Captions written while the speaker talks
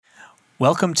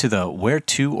Welcome to the Where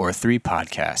Two or Three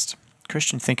podcast,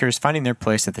 Christian thinkers finding their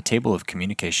place at the table of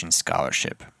communication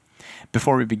scholarship.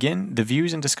 Before we begin, the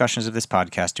views and discussions of this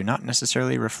podcast do not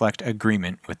necessarily reflect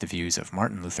agreement with the views of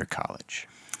Martin Luther College.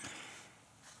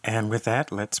 And with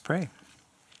that, let's pray.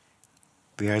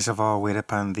 The eyes of all wait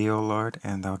upon thee, O Lord,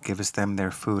 and thou givest them their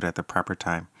food at the proper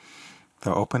time.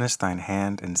 Thou openest thine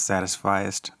hand and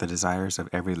satisfiest the desires of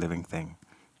every living thing.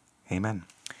 Amen.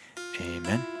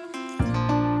 Amen.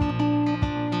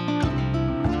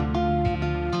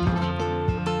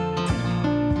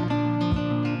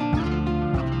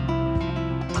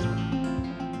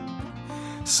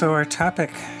 So our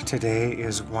topic today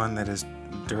is one that is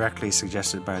directly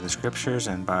suggested by the scriptures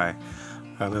and by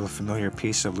a little familiar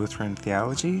piece of Lutheran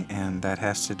theology, and that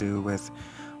has to do with,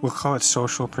 we'll call it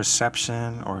social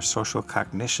perception or social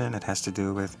cognition. It has to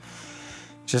do with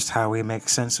just how we make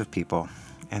sense of people.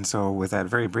 And so with that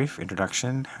very brief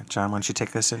introduction, John, why don't you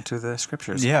take us into the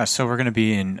scriptures? Yeah, so we're going to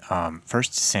be in 1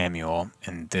 Samuel,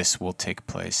 and this will take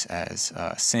place as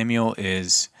Samuel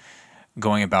is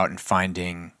going about and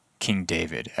finding King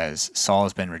David, as Saul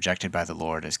has been rejected by the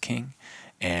Lord as king,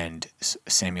 and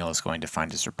Samuel is going to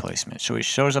find his replacement. So he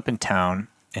shows up in town,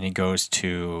 and he goes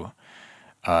to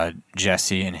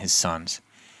Jesse and his sons.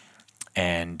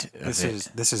 And this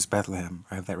is Bethlehem.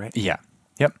 I have that right? Yeah.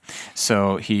 Yep.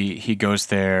 So he goes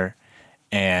there,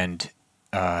 and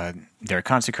they're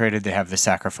consecrated. They have the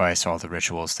sacrifice, all the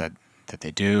rituals that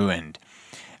they do, and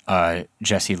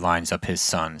Jesse lines up his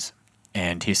sons,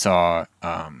 and he saw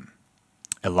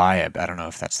Eliab. I don't know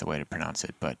if that's the way to pronounce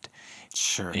it, but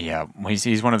sure. Yeah,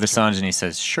 he's one of the sons, and he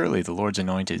says, "Surely the Lord's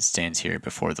anointed stands here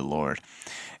before the Lord."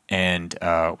 And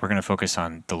we're going to focus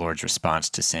on the Lord's response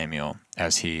to Samuel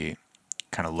as he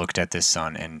kind of looked at this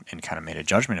son and kind of made a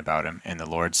judgment about him. And the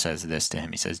Lord says this to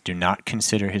him. He says, "Do not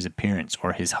consider his appearance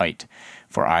or his height,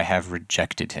 for I have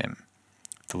rejected him."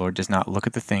 The Lord does not look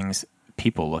at the things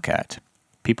people look at.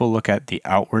 People look at the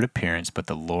outward appearance, but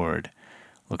the Lord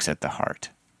looks at the heart.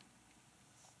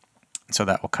 So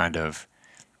that will kind of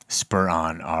spur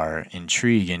on our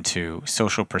intrigue into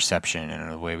social perception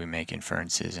and the way we make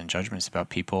inferences and judgments about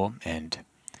people and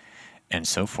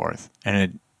so forth.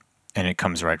 And it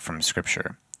comes right from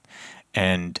Scripture.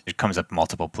 And it comes up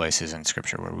multiple places in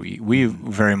Scripture where we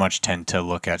very much tend to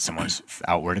look at someone's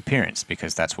outward appearance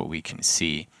because that's what we can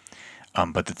see.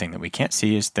 But the thing that we can't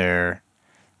see is their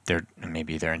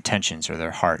maybe their intentions or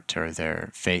their heart or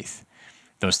their faith.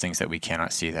 Those things that we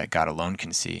cannot see that God alone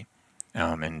can see.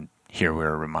 And here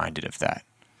we're reminded of that.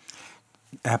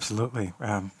 Absolutely.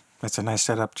 That's a nice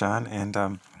setup, John.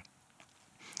 And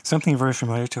something very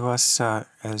familiar to us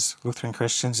as Lutheran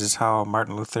Christians is how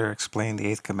Martin Luther explained the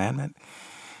Eighth Commandment.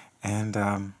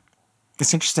 And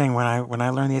it's interesting, when I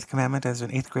learned the Eighth Commandment as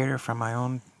an eighth grader from my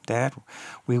own dad,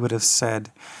 we would have said,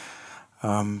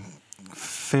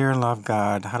 fear and love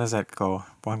God. How does that go?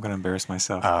 Well, I'm going to embarrass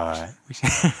myself.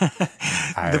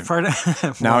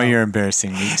 Now you're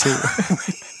embarrassing me too.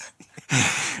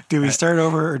 Do we start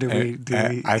over, or do we?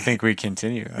 I think we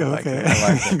continue. I like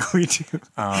it. We do.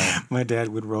 My dad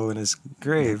would roll in his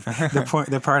grave.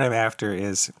 The part I'm after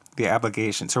is the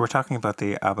obligation. So we're talking about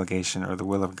the obligation or the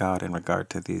will of God in regard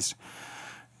to these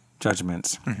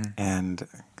judgments. Mm-hmm. And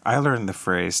I learned the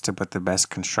phrase to put the best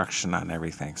construction on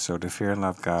everything. So to fear and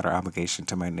love God, our obligation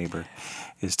to my neighbor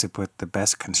is to put the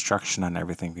best construction on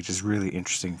everything, which is really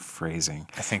interesting phrasing.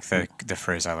 I think the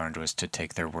phrase I learned was to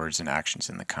take their words and actions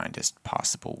in the kindest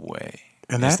possible way.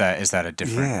 And is that a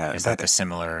different? Yeah, is that the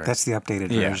similar? That's the updated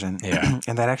version. Yeah.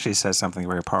 And that actually says something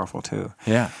very powerful too.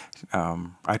 Yeah.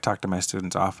 I talk to my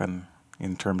students often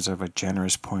in terms of a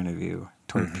generous point of view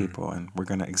toward people, and we're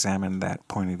going to examine that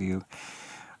point of view.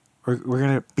 We're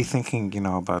going to be thinking,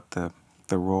 about the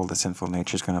role that sinful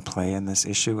nature is going to play in this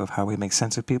issue of how we make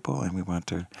sense of people, and we want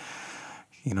to,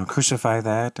 crucify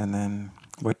that, and then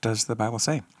what does the Bible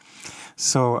say?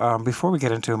 So before we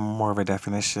get into more of a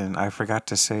definition, I forgot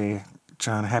to say,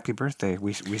 John, happy birthday.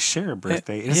 We share a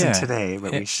birthday. It isn't today,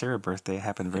 but we share a birthday. It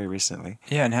happened very recently.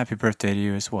 Yeah, and happy birthday to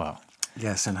you as well.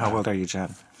 Yes, and how old are you,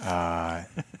 John?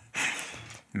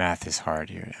 Math is hard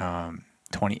here.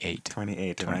 28.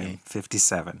 28, and I'm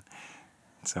 57.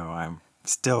 So I'm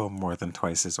still more than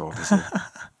twice as old as you,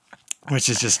 which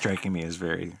is just striking me as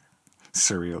very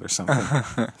surreal or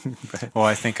something. Well,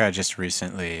 I think I just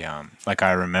recently,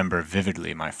 I remember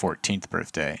vividly my 14th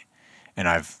birthday, and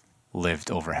I've lived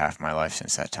over half my life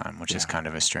since that time, which is kind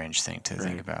of a strange thing to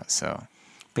think about. So,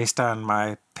 based on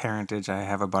my parentage, I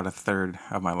have about a third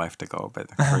of my life to go, but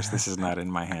of course this is not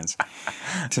in my hands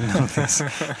to know this.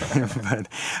 But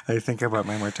I think about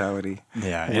my mortality.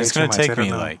 Yeah, it's going to take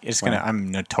me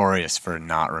I'm notorious for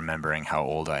not remembering how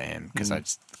old I am because I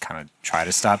just kind of try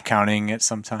to stop counting it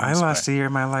sometimes. I lost a year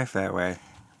of my life that way.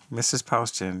 Mrs.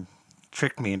 Paustin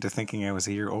tricked me into thinking I was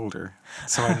a year older.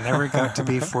 So I never got to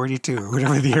be 42 or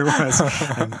whatever the year was.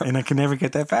 And I can never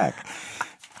get that back.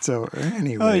 So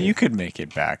anyway. Well, you could make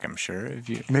it back, I'm sure. If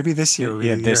you maybe this year will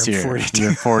be this year. 42.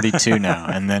 You're 42 now.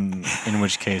 And then in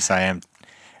which case I am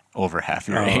over half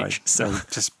your age. I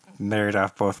just married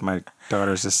off both my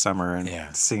daughters this summer,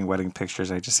 and seeing wedding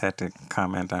pictures, I just had to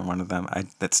comment on one of them.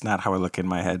 That's not how I look in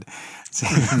my head.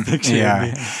 Seeing a picture of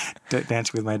me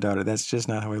dancing with my daughter, that's just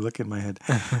not how I look in my head.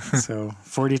 So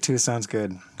 42 sounds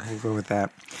good. We'll go with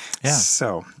that. Yeah.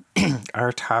 So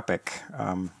our topic,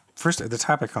 first, the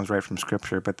topic comes right from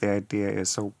Scripture, but the idea is,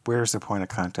 so where's the point of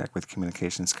contact with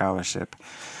communication scholarship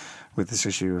with this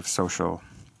issue of social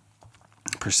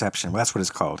perception? Well, that's what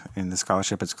it's called. In the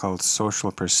scholarship, it's called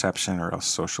social perception or else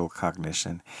social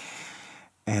cognition.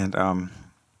 And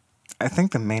I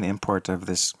think the main import of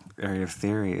this area of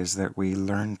theory is that we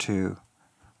learn to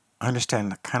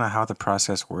understand kind of how the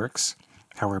process works,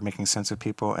 how we're making sense of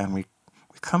people, and we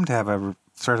come to have a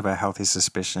sort of a healthy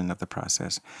suspicion of the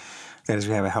process. That is,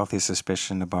 we have a healthy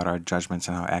suspicion about our judgments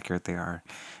and how accurate they are.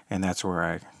 And that's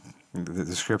where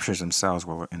the scriptures themselves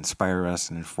will inspire us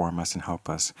and inform us and help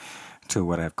us to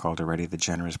what I've called already the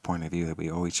generous point of view that we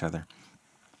owe each other.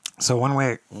 So one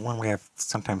way I've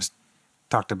sometimes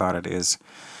talked about it is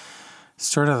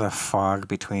sort of the fog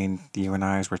between you and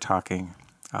I as we're talking.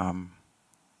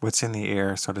 What's in the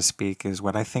air, so to speak, is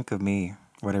what I think of me,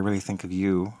 what I really think of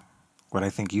you, what I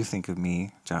think you think of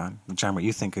me, John, what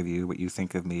you think of you, what you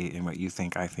think of me, and what you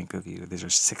think I think of you. These are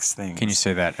 6 things. Can you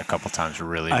say that a couple times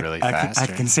really fast? I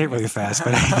can say it really fast,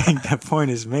 but I think the point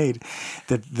is made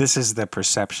that this is the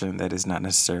perception that is not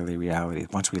necessarily reality.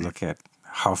 Once we look at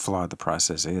how flawed the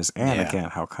process is, and again,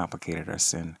 how complicated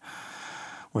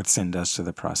what sin does to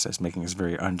the process, making us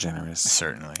very ungenerous.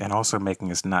 Certainly. And also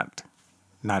making us not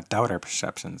doubt our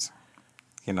perceptions.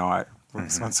 You know, when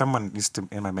someone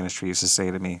in my ministry used to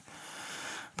say to me,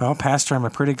 "Well, Pastor, I'm a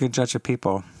pretty good judge of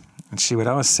people." And she would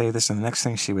always say this, and the next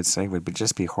thing she would say would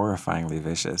just be horrifyingly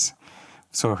vicious.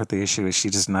 So the issue is she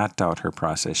does not doubt her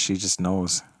process. She just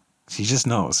knows. She just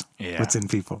knows what's in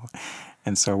people.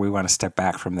 And so we want to step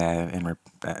back from that and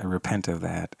repent of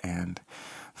that and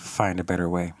find a better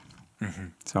way. Mm-hmm.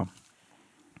 So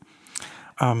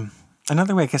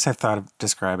another way I guess I've thought of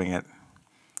describing it,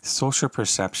 social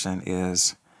perception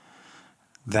is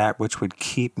that which would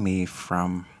keep me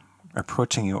from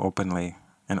approaching you openly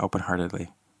and open-heartedly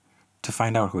to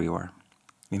find out who you are,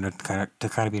 to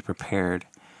kind of be prepared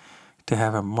to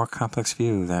have a more complex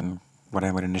view than what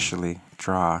I would initially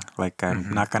draw. Like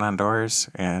I'm knocking on doors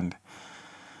and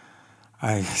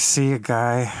I see a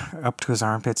guy up to his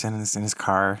armpits in his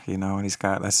car, and he's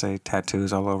got, let's say,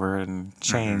 tattoos all over and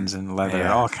chains and leather and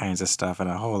all kinds of stuff and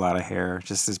a whole lot of hair,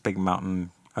 just this big mountain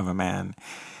of a man.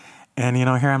 And,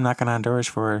 here I'm knocking on doors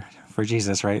for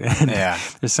Jesus, right? And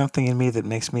there's something in me that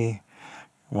makes me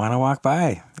want to walk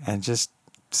by and just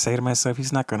say to myself,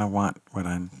 he's not going to want what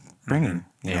I'm bringing,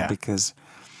 because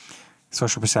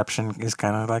social perception is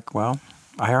kind of like, well,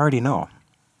 I already know.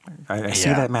 I see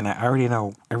that man. I already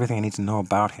know everything I need to know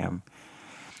about him.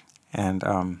 And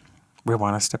we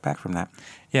want to step back from that.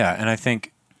 Yeah, and I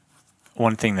think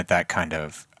one thing that kind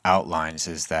of outlines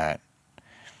is that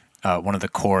one of the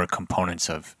core components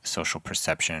of social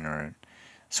perception or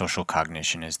social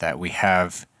cognition is that we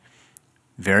have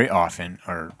very often,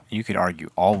 or you could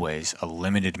argue always, a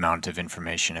limited amount of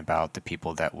information about the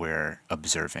people that we're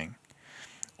observing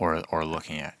or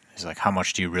looking at. It's like, how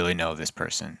much do you really know this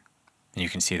person? And you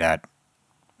can see that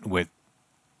with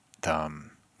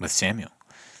Samuel.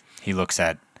 He looks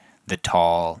at the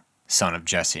tall son of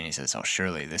Jesse and he says, "Oh,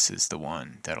 surely this is the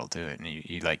one that'll do it." And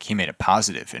he made a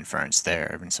positive inference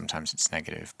there, and sometimes it's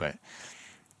negative, but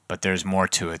there's more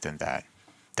to it than that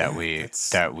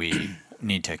we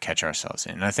need to catch ourselves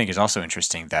in. And I think it's also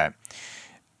interesting that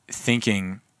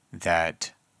thinking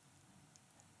that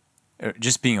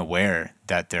just being aware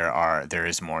that there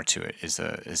is more to it is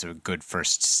a good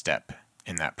first step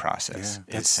in that process.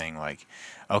 It's saying like,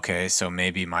 okay, so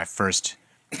maybe my first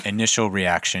initial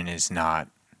reaction is not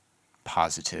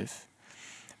positive,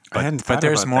 but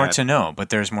there's more to know. But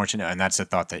there's more to know, and that's a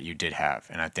thought that you did have.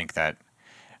 And I think that,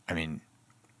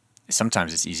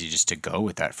 sometimes it's easy just to go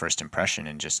with that first impression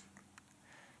and just,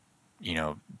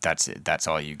 that's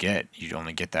all you get. You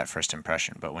only get that first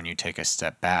impression. But when you take a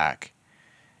step back,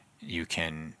 you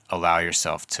can allow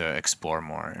yourself to explore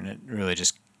more, and it really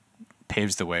just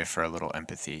paves the way for a little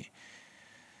empathy.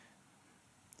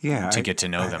 Yeah, to get to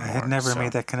know them more. I had never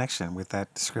made that connection with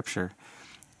that scripture.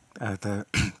 The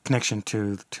connection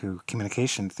to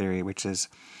communication theory, which is,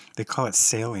 they call it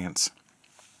salience.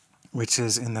 which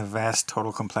is in the vast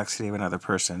total complexity of another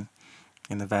person,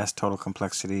 in the vast total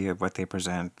complexity of what they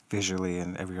present visually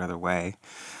and every other way,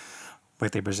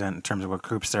 what they present in terms of what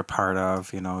groups they're part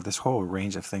of, this whole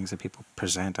range of things that people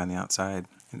present on the outside.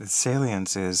 And the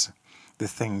salience is the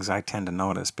things I tend to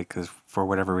notice because for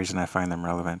whatever reason I find them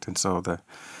relevant. And so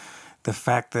the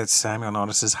fact that Samuel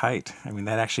notices height,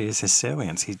 that actually is his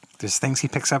salience. There's things he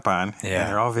picks up on, and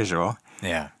they're all visual.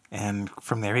 Yeah. And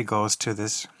from there he goes to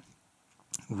this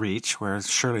reach where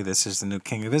surely this is the new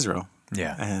king of Israel.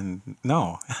 Yeah. And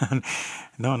no,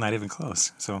 not even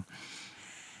close. So,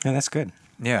 yeah, that's good.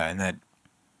 Yeah, and that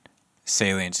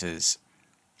salience is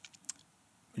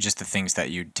just the things that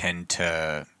you tend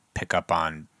to pick up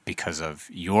on because of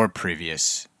your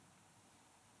previous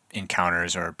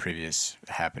encounters or previous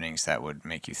happenings that would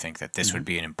make you think that this would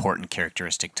be an important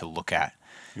characteristic to look at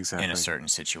in a certain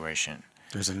situation.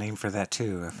 There's a name for that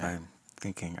too, if I'm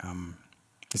thinking.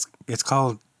 It's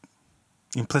called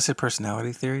implicit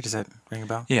personality theory. Does that ring a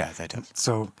bell? Yeah, that does.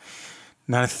 So,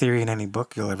 not a theory in any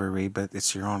book you'll ever read, but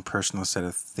it's your own personal set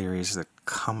of theories that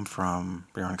come from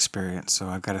your own experience. So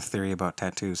I've got a theory about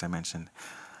tattoos, I mentioned.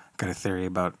 I've got a theory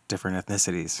about different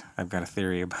ethnicities. I've got a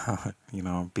theory about,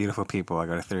 beautiful people. I've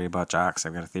got a theory about jocks.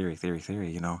 I've got a theory,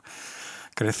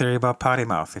 Got a theory about potty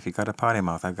mouth. If you got a potty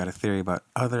mouth, I've got a theory about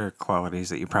other qualities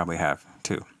that you probably have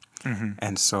too. Mm-hmm.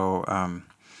 And so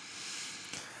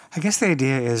I guess the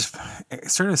idea is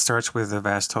it sort of starts with the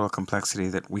vast total complexity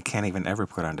that we can't even ever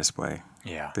put on display.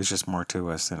 Yeah. There's just more to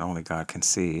us than only God can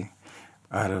see.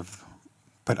 But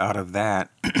out of that,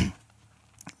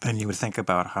 then you would think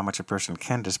about how much a person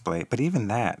can display. But even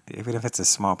that, even if it's a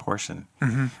small portion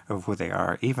of who they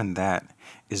are, even that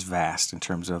is vast in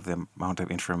terms of the amount of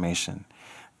information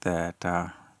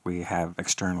that we have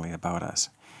externally about us.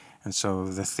 And so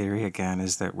the theory, again,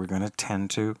 is that we're going to tend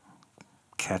to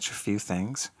catch a few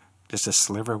things, just a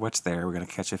sliver of what's there. We're going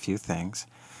to catch a few things.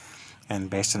 And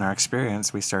based on our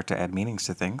experience, we start to add meanings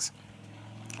to things.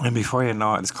 And before you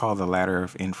know it, it's called the ladder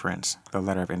of inference. The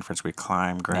ladder of inference, we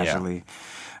climb gradually,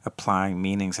 applying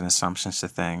meanings and assumptions to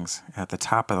things. At the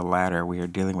top of the ladder, we are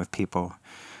dealing with people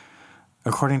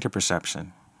according to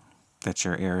perception, that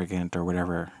you're arrogant or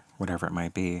whatever it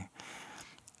might be.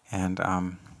 And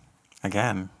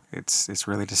again, it's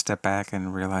really to step back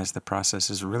and realize the process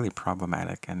is really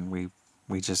problematic, and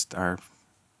we just our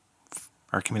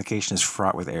communication is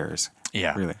fraught with errors.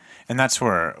 Yeah, really. And that's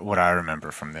what I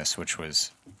remember from this, which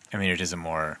was, it is a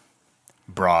more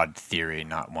broad theory,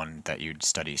 not one that you'd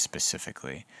study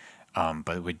specifically.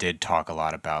 But we did talk a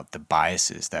lot about the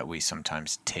biases that we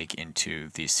sometimes take into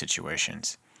these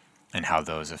situations and how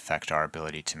those affect our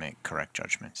ability to make correct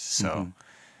judgments. So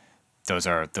those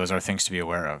are things to be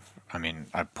aware of.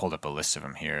 I pulled up a list of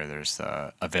them here. There's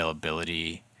the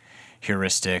availability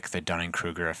heuristic, the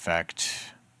Dunning-Kruger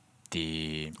effect.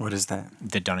 What is that?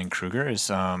 The Dunning-Kruger is,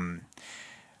 I'll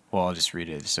just read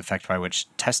it. It's the effect by which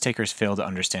test takers fail to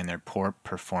understand their poor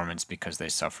performance because they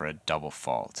suffer a double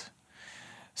fault.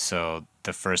 So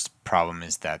the first problem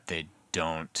is that they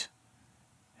don't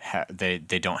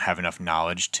have enough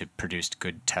knowledge to produce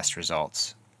good test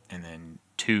results. And then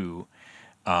 2,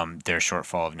 their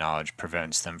shortfall of knowledge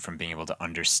prevents them from being able to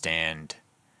understand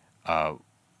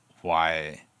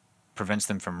prevents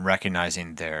them from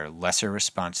recognizing their lesser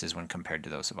responses when compared to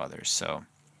those of others. So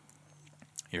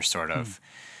you're sort of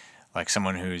like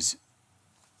someone who's,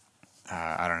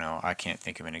 I don't know, I can't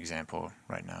think of an example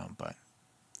right now, but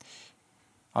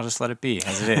I'll just let it be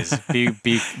as it is.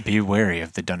 Be wary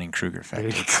of the Dunning-Kruger effect. There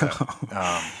you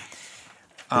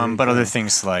go. But other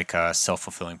things like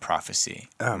self-fulfilling prophecy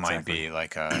might exactly. be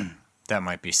like that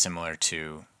might be similar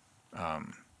to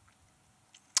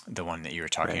the one that you were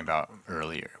talking about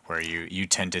earlier, where you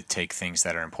tend to take things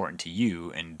that are important to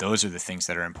you, and those are the things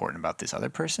that are important about this other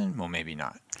person. Well, maybe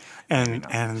not. And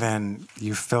then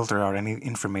you filter out any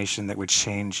information that would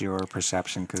change your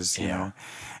perception, because you know,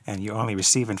 and you only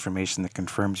receive information that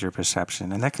confirms your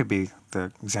perception. And that could be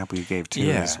the example you gave too.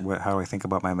 Is how I think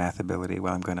about my math ability.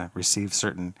 Well, I'm going to receive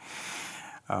certain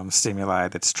stimuli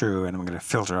that's true, and I'm going to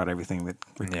filter out everything that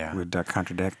would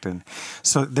contradict. And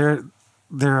so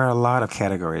there are a lot of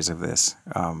categories of this.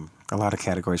 A lot of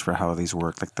categories for how these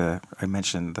work. Like I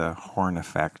mentioned the horn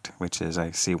effect, which is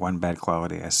I see one bad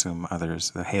quality, I assume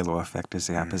others. The halo effect is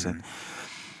the opposite.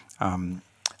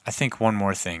 I think one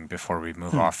more thing before we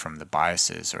move off from the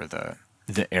biases or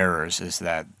the errors is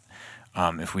that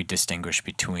if we distinguish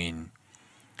between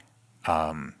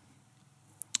the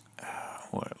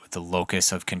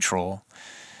locus of control.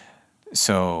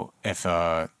 So if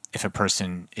a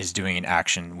person is doing an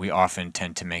action, we often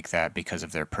tend to make that because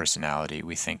of their personality.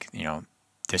 We think,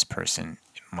 this person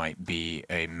might be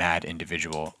a mad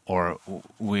individual, or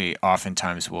we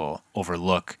oftentimes will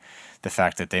overlook the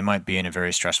fact that they might be in a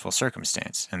very stressful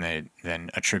circumstance, and they then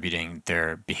attributing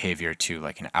their behavior to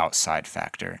like an outside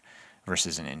factor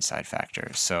versus an inside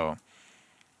factor. So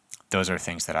those are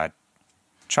things that I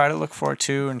try to look for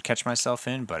too and catch myself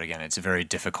in, but again, it's a very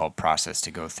difficult process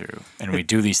to go through, and we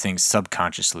do these things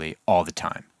subconsciously all the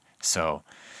time. So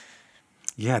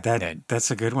yeah, that's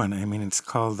a good one. I mean, it's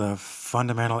called the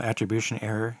fundamental attribution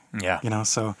error. yeah,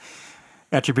 So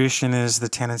attribution is the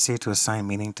tendency to assign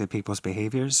meaning to people's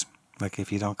behaviors. Like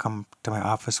if you don't come to my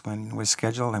office when we're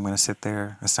scheduled, I'm going to sit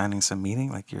there assigning some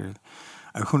meaning. Like you're,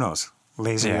 who knows,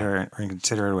 lazy or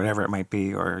inconsiderate or whatever it might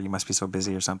be, or you must be so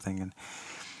busy or something.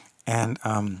 And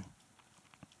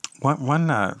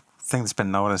one thing that's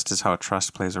been noticed is how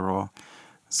trust plays a role.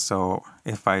 So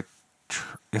if I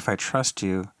trust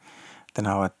you, then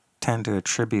I'll tend to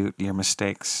attribute your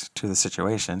mistakes to the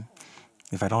situation.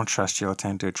 If I don't trust you, I'll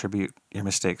tend to attribute your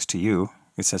mistakes to you.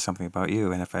 It says something about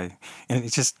you. And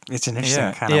it's an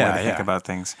interesting kind of way to think about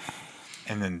things.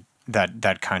 And then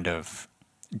that kind of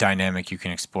dynamic you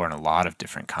can explore in a lot of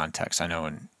different contexts. I know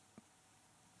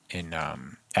in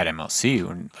at MLC,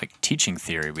 when like teaching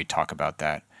theory, we talk about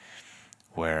that,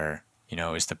 where,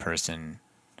 is the person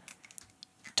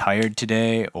tired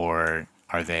today, or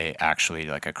are they actually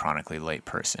like a chronically late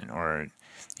person, or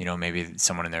maybe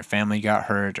someone in their family got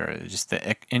hurt, or just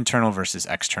the internal versus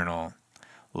external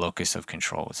locus of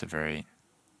control is a very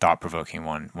thought-provoking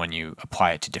one when you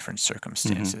apply it to different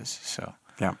circumstances. So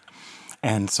yeah.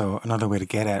 And so another way to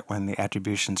get at when the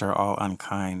attributions are all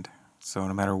unkind. So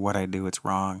no matter what I do, it's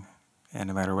wrong. And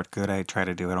no matter what good I try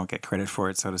to do, I don't get credit for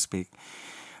it, so to speak.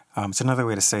 It's another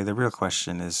way to say the real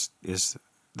question is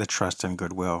the trust and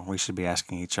goodwill. We should be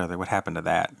asking each other, what happened to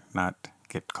that? Not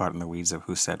get caught in the weeds of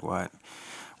who said what.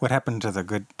 What happened to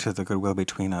the goodwill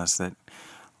between us that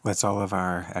lets all of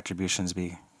our attributions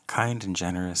be kind and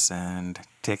generous and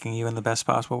taking you in the best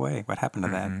possible way? What happened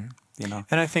to that?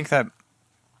 And I think that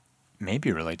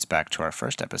maybe relates back to our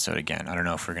first episode again. I don't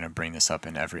know if we're going to bring this up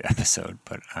in every episode,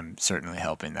 but I'm certainly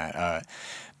helping that.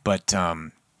 But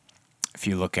if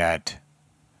you look at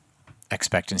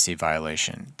expectancy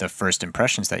violation, the first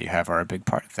impressions that you have are a big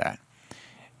part of that.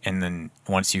 And then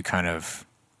once you kind of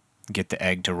get the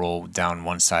egg to roll down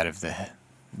one side of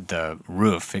the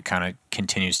roof, it kind of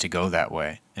continues to go that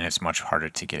way, and it's much harder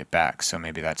to get it back. So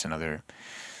maybe that's another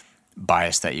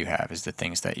bias that you have, is the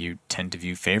things that you tend to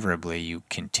view favorably, you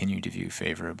continue to view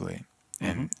favorably.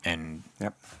 And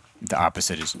yep. The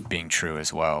opposite is being true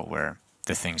as well, where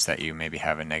the things that you maybe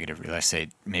have a negative, let's say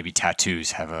maybe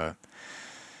tattoos have a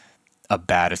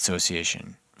bad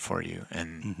association for you,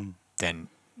 and then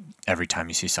every time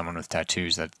you see someone with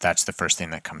tattoos, that's the first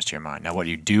thing that comes to your mind. Now what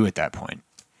you do at that point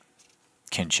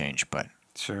can change, but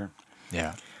sure.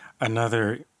 Yeah.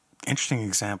 Another interesting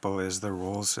example is the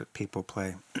roles that people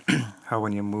play. How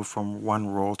when you move from one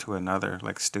role to another,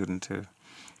 like student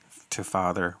to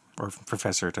father, or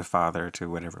professor to father, to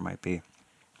whatever it might be,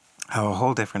 how a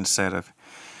whole different set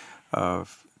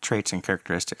of traits and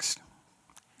characteristics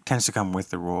tends to come with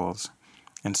the roles.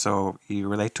 And so you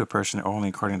relate to a person only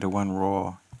according to one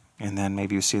role, and then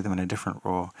maybe you see them in a different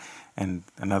role. And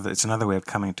it's another way of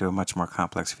coming to a much more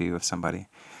complex view of somebody.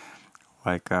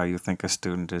 Like you think a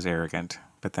student is arrogant,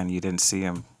 but then you didn't see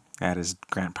him at his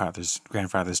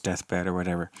grandfather's deathbed or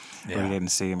whatever. Yeah. Or you didn't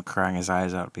see him crying his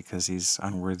eyes out because he's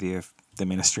unworthy of the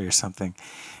ministry or something.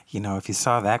 If you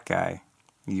saw that guy,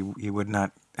 you would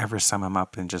not ever sum him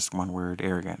up in just one word,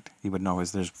 arrogant. You would know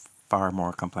there's far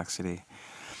more complexity.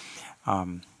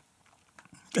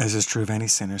 As is true of any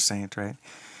sin or saint, right?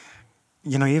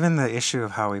 Even the issue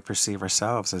of how we perceive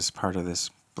ourselves is part of this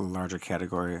larger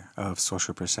category of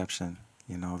social perception.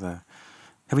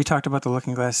 Have we talked about the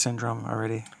looking glass syndrome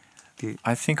already?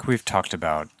 I think we've talked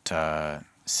about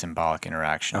symbolic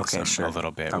interactions a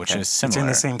little bit, which is similar. It's in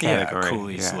the same category. Yeah,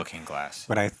 Cooley's looking glass.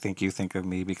 But I think you think of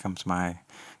me becomes my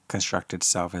constructed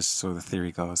self, as so the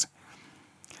theory goes.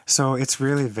 So it's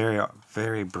really very,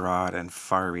 very broad and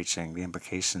far-reaching, the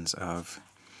implications of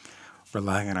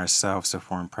relying on ourselves to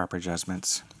form proper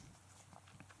judgments.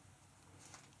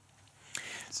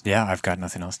 Yeah, I've got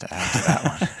nothing else to add to that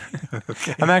one.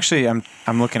 Okay.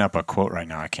 I'm looking up a quote right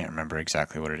now. I can't remember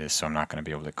exactly what it is, so I'm not going to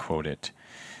be able to quote it.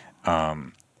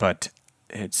 But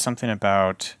it's something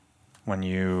about when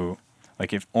you,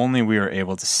 like, if only we were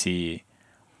able to see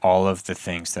all of the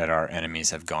things that our enemies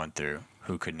have gone through,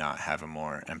 who could not have a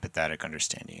more empathetic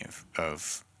understanding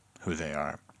of who they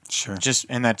are. Sure.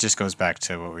 And that just goes back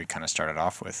to what we kind of started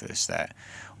off with, is that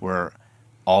we're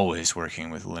always working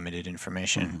with limited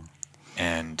information.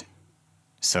 And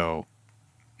so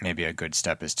maybe a good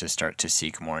step is to start to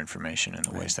seek more information in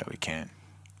the ways that we can.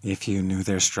 If you knew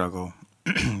their struggle,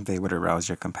 they would arouse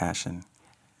your compassion,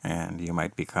 and you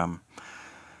might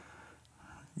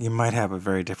have a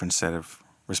very different set of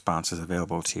responses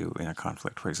available to you in a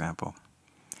conflict, for example.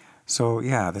 So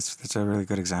yeah, that's a really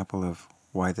good example of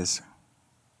why this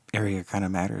area kind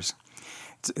of matters.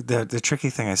 The tricky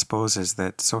thing, I suppose, is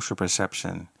that social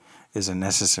perception is a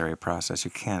necessary process.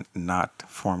 You can't not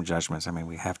form judgments. I mean,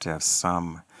 we have to have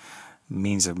some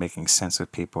means of making sense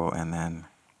of people, and then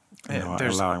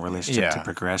allowing relationship to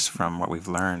progress from what we've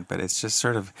learned. But it's just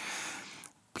sort of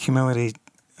humility,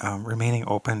 remaining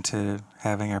open to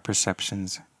having our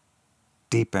perceptions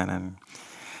deepen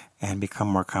and become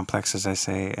more complex, as I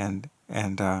say. And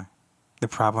the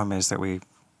problem is that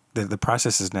the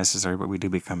process is necessary, but we do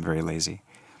become very lazy.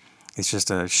 It's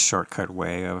just a shortcut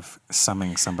way of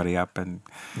summing somebody up,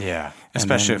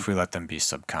 especially if we let them be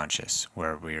subconscious,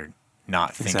 where we're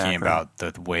not thinking about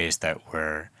the ways that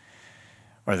or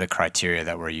the criteria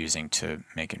that we're using to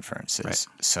make inferences. Right.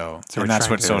 So and that's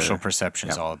what social perception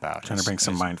is all about. Trying to bring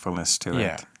some mindfulness to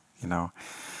it.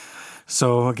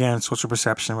 So again, social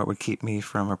perception, what would keep me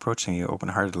from approaching you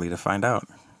open-heartedly to find out?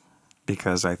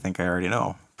 Because I think I already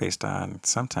know, based on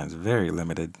sometimes very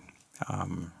limited,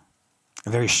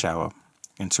 very shallow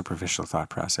and superficial thought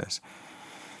process.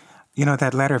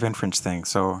 That ladder of inference thing.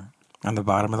 So on the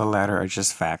bottom of the ladder are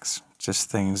just facts, just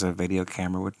things a video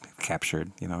camera would have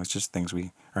captured. It's just things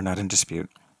we are not in dispute.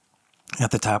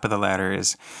 At the top of the ladder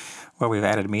is, we've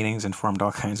added meanings and formed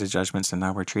all kinds of judgments, and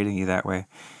now we're treating you that way.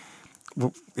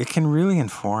 Well, it can really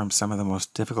inform some of the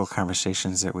most difficult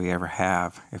conversations that we ever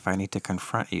have. If I need to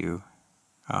confront you,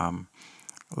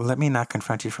 let me not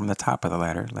confront you from the top of the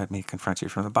ladder. Let me confront you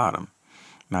from the bottom.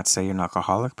 Not say you're an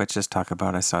alcoholic, but just talk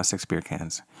about I saw 6 beer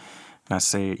cans. Not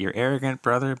say you're arrogant,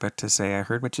 brother, but to say I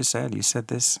heard what you said. You said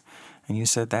this and you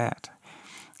said that.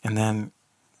 And then,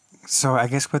 so I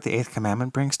guess what the 8th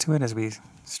commandment brings to it, as we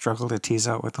struggle to tease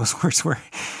out what those words were,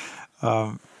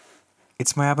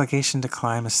 it's my obligation to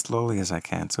climb as slowly as I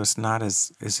can. So it's not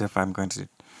as if I'm going to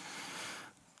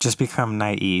just become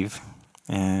naive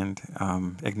and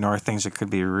ignore things that could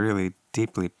be really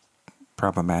deeply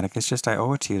problematic. It's just I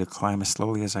owe it to you to climb as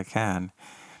slowly as I can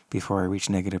before I reach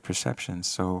negative perceptions.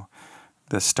 So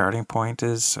the starting point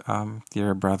is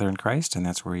you're a brother in Christ, and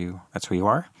that's who you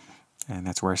are, and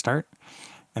that's where I start.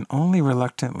 And only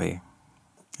reluctantly,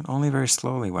 and only very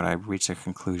slowly would I reach a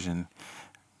conclusion,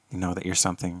 that you're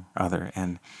something other.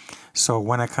 And so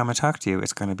when I come and talk to you,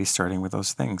 it's going to be starting with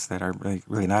those things that are really,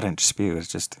 really not in dispute. It's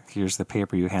just, here's the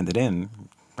paper you handed in.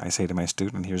 I say to my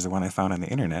student, here's the one I found on the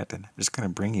internet, and I'm just going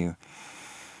to bring you.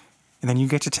 And then you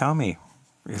get to tell me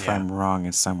if I'm wrong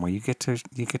in some way. You get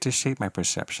to shape my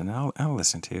perception. And I'll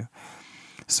listen to you.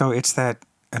 So it's that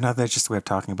another just way of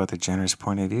talking about the generous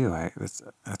point of view.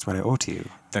 That's what I owe to you.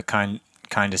 The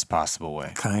kindest possible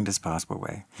way. Kindest possible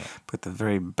way. Yeah. Put the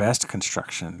very best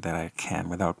construction that I can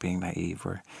without being naive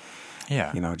or,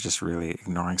 just really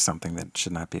ignoring something that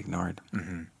should not be ignored.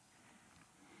 Mm-hmm.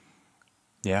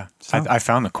 Yeah. So, I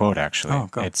found the quote, actually. Oh,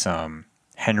 go. It's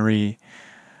Henry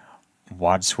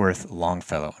Wadsworth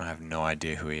Longfellow, and I have no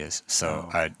idea who he is, so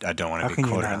I don't want to be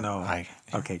quoted. How can you not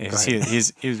know? Okay, go ahead.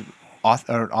 He's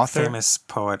author? Famous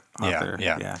poet, author.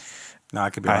 Yeah. No, I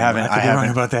could be wrong. I could be wrong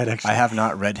about that, actually. I have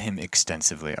not read him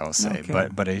extensively, I'll say. Okay.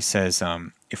 But he says,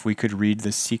 if we could read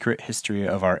the secret history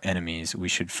of our enemies, we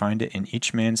should find it in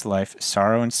each man's life,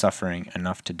 sorrow and suffering,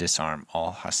 enough to disarm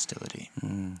all hostility.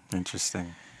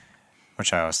 Interesting.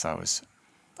 Which I always thought was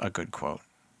a good quote.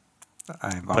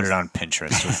 Put it on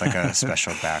Pinterest with like a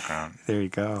special background. There you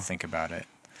go. Think about it.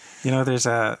 There's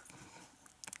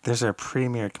a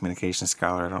premier communication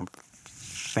scholar. I don't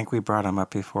think we brought him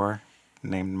up before,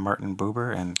 named Martin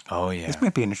Buber, and this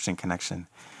might be an interesting connection.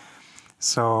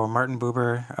 So Martin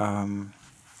Buber,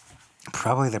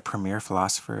 probably the premier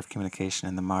philosopher of communication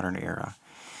in the modern era.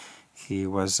 He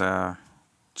was a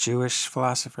Jewish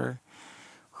philosopher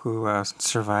who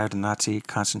survived a Nazi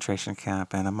concentration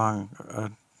camp, and among a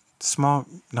small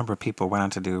number of people went on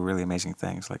to do really amazing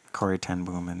things, like Corrie ten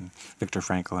Boom and Viktor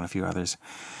Frankl and a few others.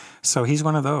 So he's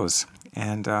one of those.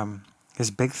 And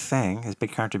his big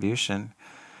contribution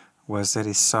was that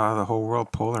he saw the whole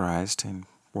world polarized in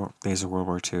days of World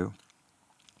War II.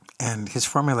 And his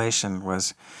formulation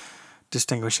was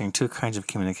distinguishing 2 kinds of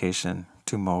communication,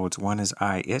 2 modes. One is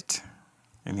I-it,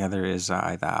 and the other is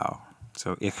I-thou.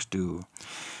 So ich, du.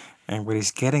 And what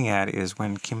he's getting at is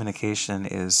when communication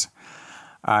is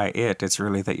I-it, it's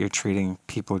really that you're treating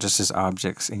people just as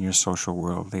objects in your social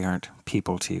world. They aren't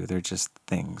people to you. They're just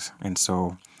things. And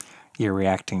so you're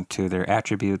reacting to their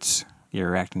attributes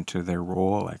you're reacting to their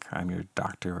role, like I'm your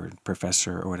doctor or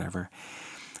professor or whatever.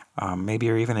 Maybe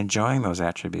you're even enjoying those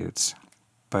attributes,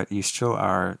 but you still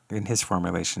are, in his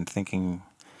formulation, thinking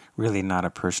really not a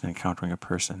person encountering a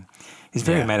person. He's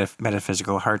very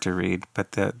metaphysical, hard to read,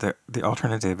 but the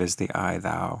alternative is the I,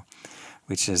 thou,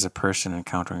 which is a person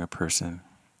encountering a person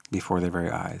before their very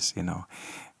eyes,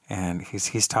 And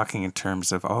he's talking in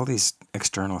terms of all these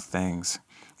external things,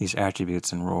 these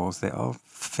attributes and roles, they all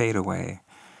fade away,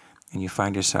 and you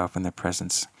find yourself in the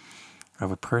presence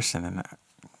of a person. And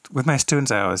with my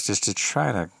students, I always, just to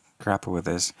try to grapple with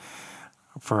this,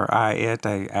 for I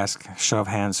ask, show of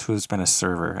hands, who's been a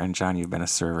server? And John, you've been a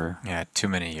server. Yeah, too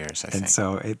many years, I think. And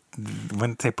so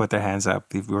when they put their hands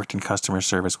up, you've worked in customer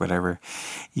service, whatever.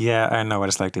 Yeah, I know what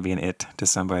it's like to be an it to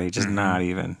somebody, just not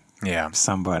even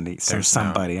somebody.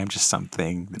 Somebody. I'm just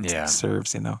something that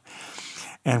serves,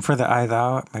 And for the I,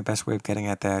 thou, my best way of getting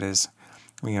at that is,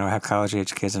 I have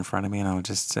college-age kids in front of me, and I'll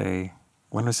just say,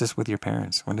 when was this with your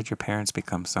parents? When did your parents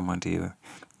become someone to you?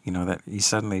 That you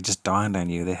suddenly just dawned on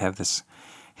you. They have this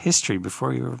history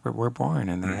before you were born,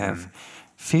 and they have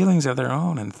feelings of their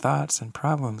own and thoughts and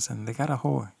problems, and they got a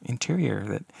whole interior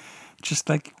that just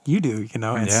like you do,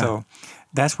 And so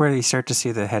that's where you start to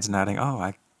see the heads nodding. Oh,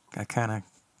 I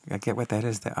get what that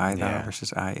is, the I, thou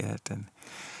versus I, it.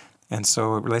 And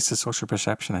so it relates to social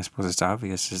perception. I suppose it's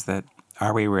obvious, is that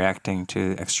are we reacting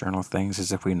to external things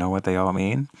as if we know what they all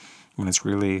mean, when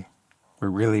we're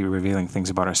really revealing things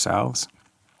about ourselves?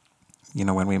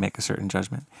 When we make a certain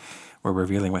judgment, we're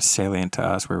revealing what's salient to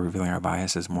us. We're revealing our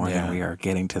biases more than we are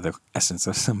getting to the essence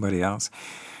of somebody else.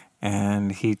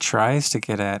 And he tries to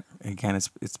get at, again, it's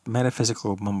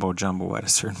metaphysical mumbo jumbo at a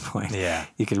certain point. Yeah.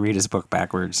 You could read his book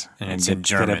backwards and it's in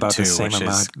German about too, the same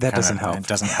amount. That doesn't help. It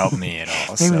doesn't help me at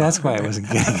all. Maybe that's why I wasn't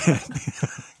getting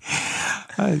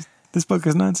it. This book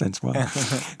is nonsense. Well,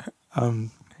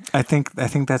 I think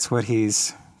that's what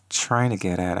he's trying to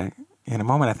get at. In a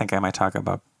moment, I think I might talk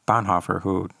about Bonhoeffer,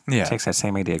 who takes that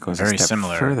same idea, goes very a step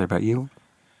similar. further. But your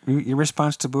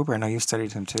response to Buber, I know you've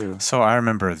studied him too. So I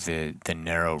remember the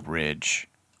narrow ridge,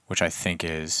 which I think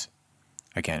is,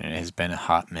 again, it has been a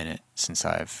hot minute since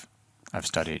I've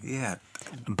studied. Yeah.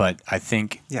 But I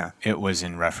think it was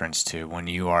in reference to when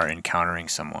you are encountering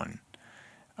someone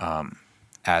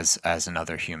as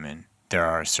another human, there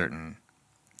are certain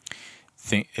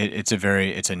things.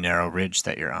 It's a narrow ridge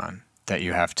that you're on, that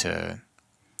you have to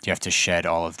shed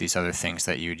all of these other things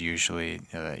that you'd usually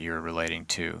that you're relating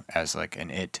to as like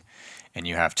an it, and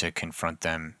you have to confront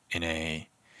them in a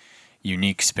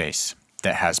unique space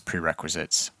that has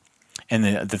prerequisites.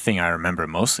 And the thing I remember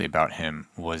mostly about him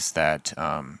was that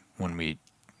when we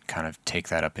kind of take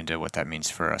that up into what that means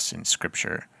for us in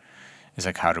Scripture, is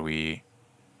like how do we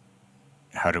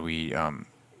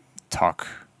talk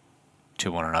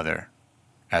to one another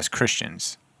as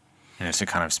Christians, and it's a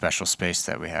kind of special space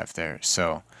that we have there.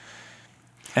 So,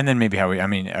 and then maybe how we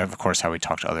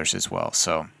talk to others as well.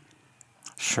 So,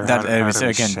 sure. It was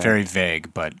again very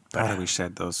vague, but how do we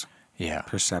shed those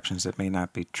perceptions that may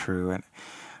not be true? And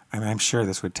I'm sure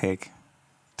this would take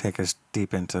us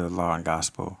deep into law and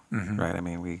gospel, right? I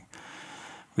mean,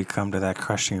 we come to that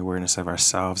crushing awareness of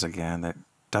ourselves again that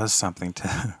does something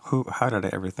to how did I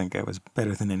ever think I was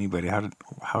better than anybody?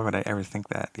 How would I ever think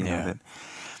that?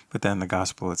 But then the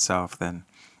gospel itself, then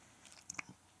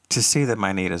to see that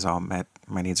my needs are all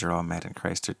met in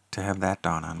Christ, to have that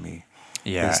dawn on me.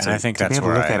 Yeah, and I think that's to be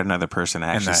able to look at another person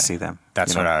and actually see them.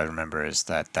 That's what I remember, is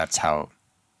that's how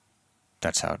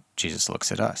Jesus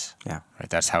looks at us. Yeah, right.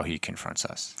 That's how he confronts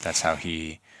us. That's how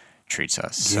he treats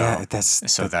us. Yeah,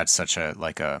 so that's such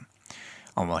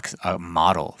almost a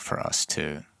model for us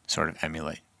to sort of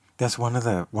emulate. That's one of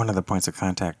the points of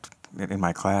contact in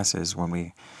my class is when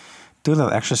we do a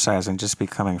little exercise and just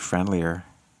becoming friendlier.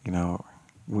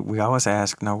 We always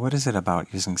ask, now, what is it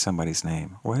about using somebody's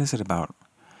name? What is it about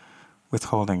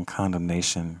withholding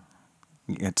condemnation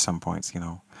at some points?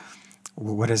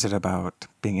 What is it about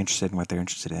being interested in what they're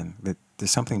interested in? That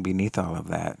there's something beneath all of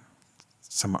that,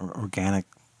 some organic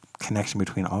connection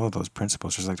between all of those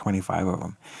principles. There's like 25 of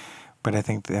them. But I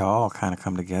think they all kind of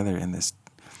come together in this,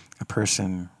 a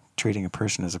person treating a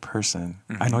person as a person.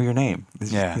 I know your name.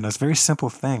 It's very simple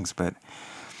things, but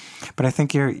I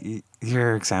think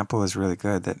your example is really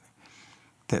good,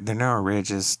 that the narrow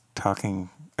ridge is talking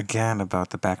again about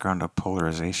the background of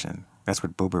polarization. That's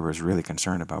what Buber was really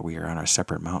concerned about. We are on our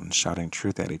separate mountains shouting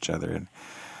truth at each other, and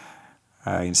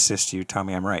I insist you tell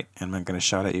me I'm right, and I'm going to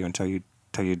shout at you until you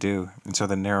do. And so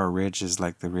the narrow ridge is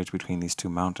like the ridge between these two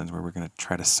mountains where we're going to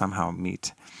try to somehow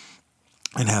meet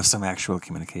and have some actual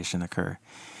communication occur.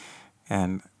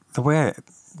 And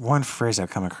one phrase I've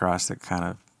come across that kind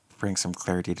of bring some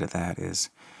clarity to that is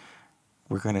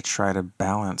we're going to try to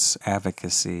balance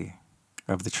advocacy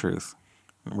of the truth.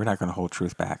 We're not going to hold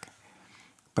truth back,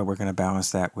 but we're going to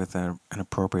balance that with an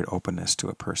appropriate openness to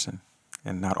a person,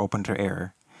 and not open to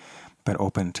error, but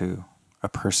open to a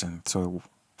person. So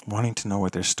wanting to know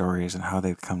what their story is and how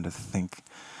they've come to think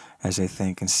as they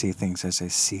think and see things as they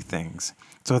see things.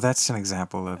 So that's an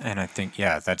example of... And I think,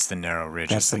 that's the narrow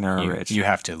ridge. That's the narrow ridge. You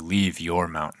have to leave your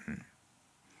mountain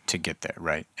to get there,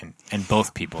 right? And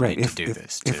both people need to do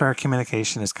this, too. If our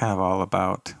communication is kind of all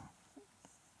about,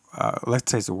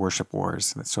 let's say it's the worship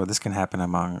wars, so this can happen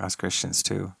among us Christians,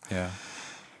 too. Yeah.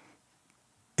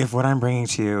 If what I'm bringing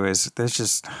to you is, there's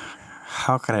just,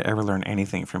 how could I ever learn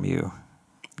anything from you?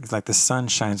 It's like the sun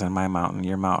shines on my mountain,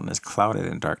 your mountain is clouded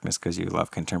in darkness because you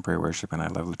love contemporary worship and I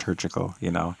love liturgical,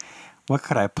 What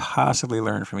could I possibly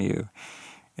learn from you?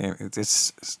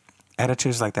 It's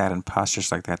attitudes like that and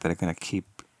postures like that are going to keep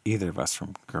either of us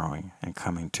from growing and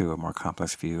coming to a more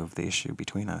complex view of the issue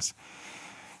between us.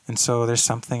 And so there's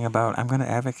something about, I'm going to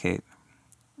advocate.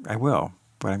 I will,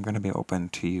 but I'm going to be open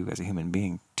to you as a human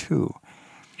being too.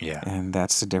 Yeah. And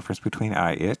that's the difference between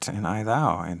I, it, and I,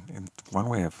 thou, and one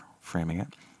way of framing it.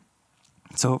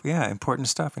 So, important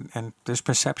stuff. And there's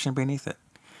perception beneath it.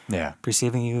 Yeah.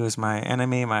 Perceiving you as my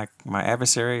enemy, my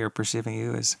adversary, or perceiving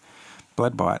you as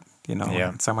blood-bought,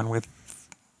 someone with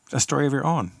a story of your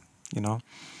own,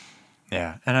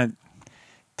 Yeah. And I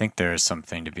think there is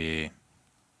something to be,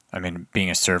 being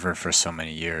a server for so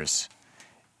many years,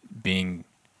 being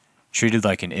treated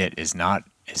like an it is not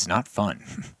fun.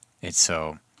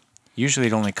 Usually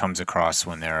it only comes across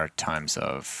when there are times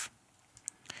of,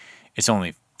 it's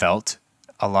only felt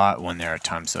a lot when there are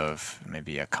times of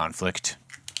maybe a conflict,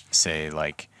 say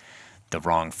like the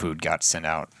wrong food got sent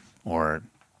out or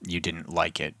you didn't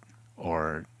like it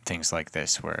or things like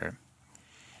this where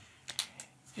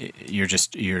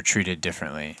you're treated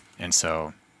differently. And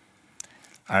so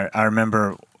I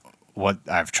remember what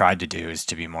I've tried to do is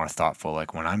to be more thoughtful.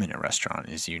 Like when I'm in a restaurant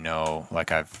is,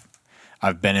 like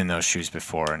I've been in those shoes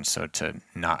before. And so to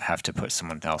not have to put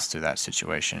someone else through that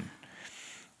situation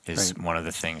is one of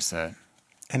the things that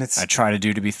I try to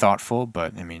do to be thoughtful.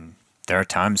 But there are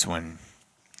times when,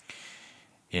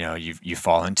 you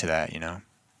fall into that,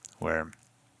 where.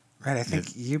 Right. I think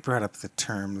you brought up the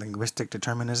term linguistic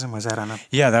determinism. Was that on a?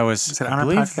 Yeah, that was. Was it on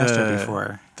a podcast or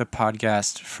before? The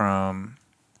podcast from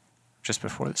just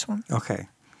before this one. Okay.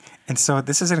 And so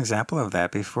this is an example of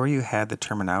that. Before you had the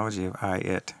terminology of I,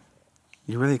 it,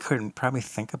 you really couldn't probably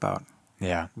think about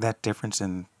that difference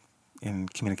in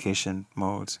communication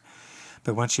modes.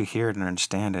 But once you hear it and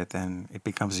understand it, then it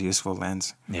becomes a useful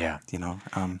lens. Yeah.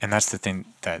 And that's the thing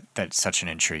that's such an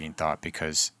intriguing thought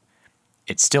because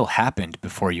it still happened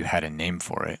before you had a name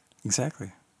for it.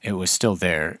 Exactly. It was still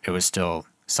there. It was still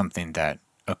something that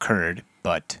occurred,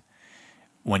 but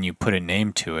when you put a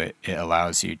name to it, it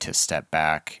allows you to step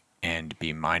back and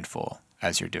be mindful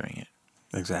as you're doing it.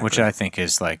 Exactly. Which I think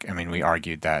is we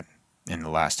argued that in the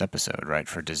last episode, right?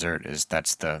 For dessert is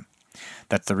that's the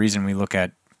reason we look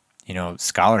at,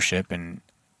 scholarship and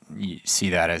you see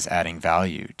that as adding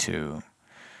value to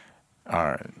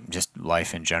our just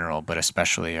life in general, but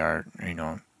especially our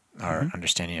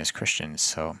understanding as Christians.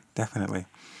 So definitely.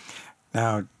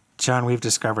 Now, John, we've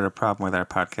discovered a problem with our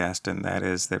podcast, and that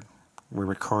is that we're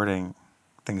recording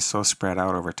things so spread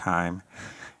out over time.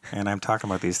 And I'm talking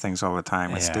about these things all the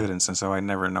time with students, and so I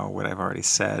never know what I've already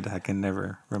said. I can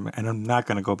never remember, and I'm not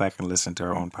going to go back and listen to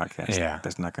our own podcast. Yeah.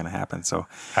 That's not going to happen. So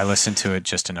I listen to it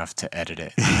just enough to edit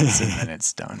it, and then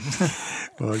it's done.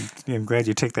 Well, I'm glad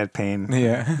you take that pain.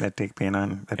 Yeah. That pain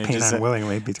on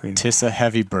willingly between. 'Tis a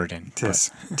heavy burden.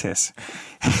 Tis.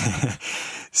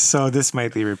 So this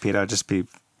might be repeat. I'll just be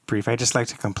brief. I just like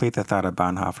to complete the thought of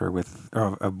Bonhoeffer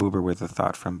of Buber with a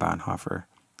thought from Bonhoeffer,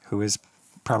 who is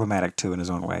problematic too in his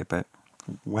own way, but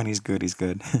when he's good, he's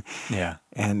good. Yeah.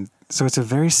 And so it's a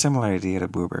very similar idea to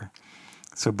Buber.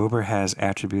 So Buber has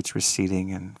attributes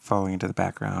receding and falling into the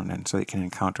background, and so he can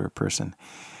encounter a person.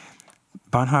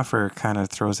 Bonhoeffer kind of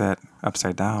throws that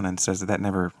upside down and says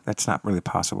that's not really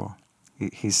possible.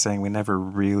 He's saying we never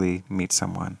really meet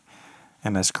someone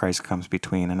unless Christ comes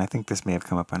between. And I think this may have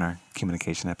come up on our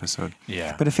communication episode.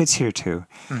 Yeah. But it fits here too,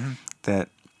 that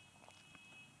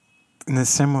in a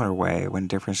similar way, when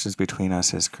differences between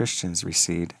us as Christians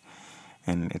recede,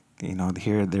 and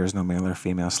here there's no male or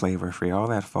female, slave or free, all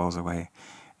that falls away,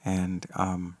 and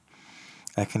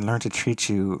I can learn to treat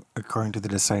you according to the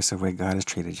decisive way God has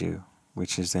treated you,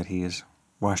 which is that He has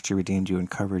washed you, redeemed you, and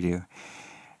covered you.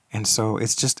 And so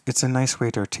it's a nice way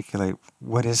to articulate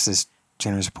what is this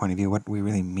generous point of view, what we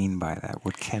really mean by that,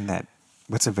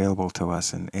 what's available to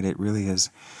us, and it really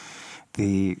is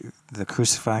the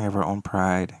crucifying of our own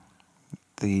pride,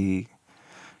 the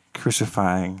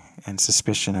crucifying and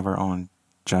suspicion of our own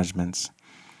judgments,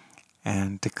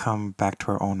 and to come back to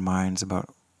our own minds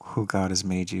about who God has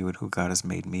made you and who God has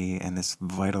made me, and this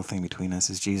vital thing between us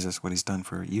is Jesus, what he's done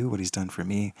for you, what he's done for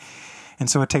me. And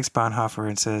so it takes Bonhoeffer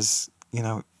and says,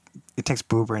 it takes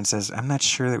Buber and says, I'm not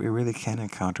sure that we really can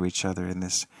encounter each other in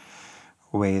this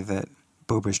way that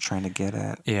Buber's trying to get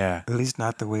at. Yeah. At least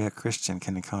not the way a Christian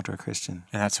can encounter a Christian.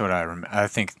 And that's what I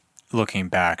think, looking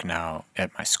back now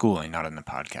at my schooling, not in the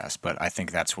podcast, but I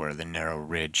think that's where the narrow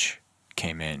ridge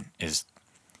came in, is,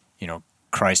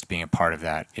 Christ being a part of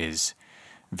that is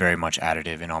very much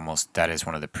additive, and almost that is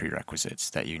one of the prerequisites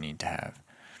that you need to have.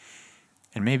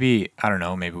 And maybe, I don't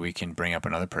know, maybe we can bring up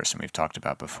another person we've talked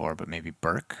about before, but maybe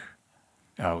Burke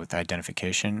with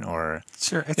identification, or...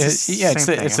 Sure, it's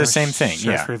the same thing.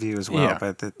 Church review as well,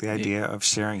 but the idea of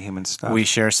sharing human stuff. We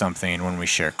share something, and when we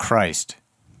share Christ,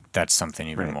 that's something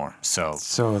even right. more. So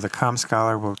the calm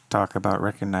scholar will talk about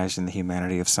recognizing the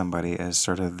humanity of somebody as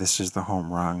sort of, this is the home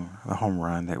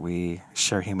run that we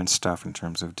share human stuff in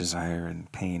terms of desire and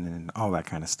pain and all that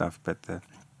kind of stuff. But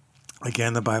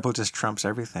again, the Bible just trumps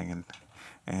everything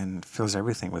and fills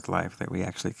everything with life, that we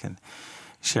actually can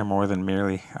share more than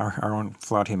merely our own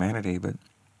flawed humanity. But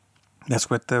that's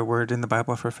what the word in the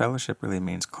Bible for fellowship really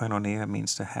means. Koinonia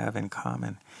means to have in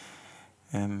common,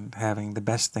 and having the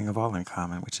best thing of all in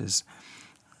common, which is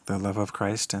the love of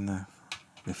Christ and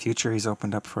the future he's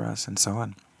opened up for us, and so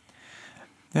on.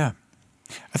 Yeah.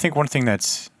 I think one thing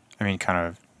that's, kind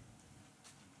of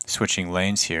switching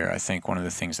lanes here, I think one of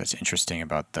the things that's interesting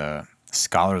about the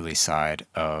scholarly side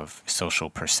of social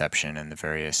perception and the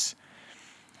various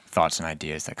thoughts and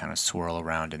ideas that kind of swirl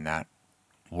around in that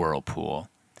whirlpool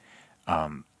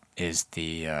is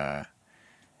a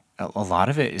lot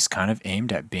of it is kind of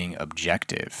aimed at being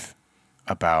objective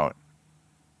about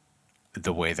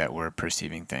the way that we're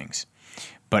perceiving things.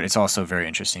 But it's also very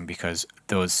interesting because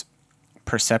those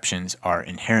perceptions are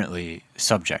inherently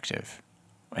subjective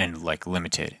and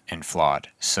limited and flawed.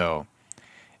 So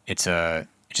it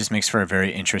just makes for a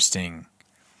very interesting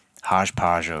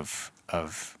hodgepodge of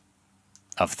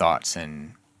thoughts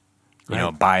and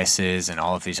biases and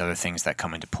all of these other things that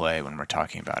come into play when we're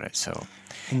talking about it. So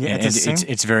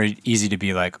it's very easy to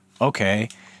be like, okay,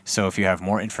 so if you have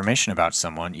more information about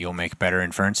someone, you'll make better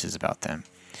inferences about them.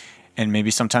 And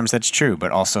maybe sometimes that's true,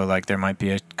 but also there might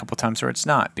be a couple times where it's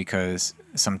not, because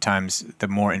sometimes the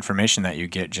more information that you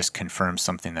get just confirms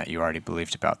something that you already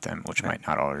believed about them, which might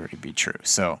not already be true.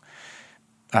 So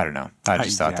I don't know. I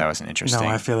just thought that was an interesting... No,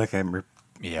 I feel like I'm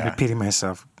repeating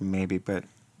myself maybe, but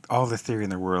all the theory in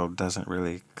the world doesn't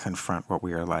really confront what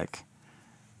we are like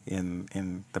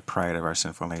in the pride of our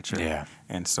sinful nature. Yeah.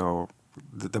 And so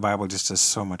the Bible just does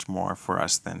so much more for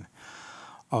us than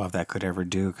all of that could ever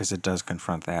do, because it does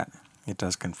confront that. It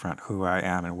does confront who I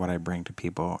am and what I bring to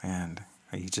people, and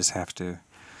you just have to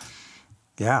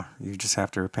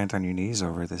repent on your knees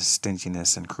over the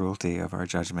stinginess and cruelty of our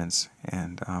judgments.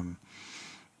 And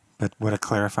but what a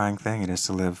clarifying thing it is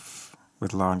to live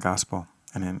with law and gospel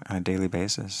and on a daily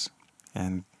basis.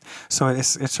 And so it's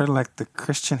sort of like the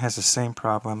Christian has the same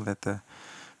problem that the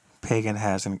pagan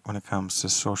has when it comes to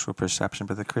social perception,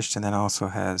 but the Christian then also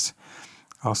has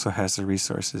the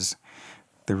resources,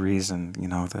 the reason,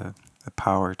 the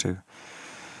power to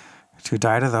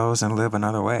die to those and live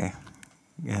another way.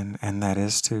 And that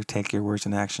is to take your words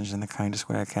and actions in the kindest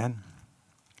way I can.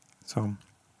 So,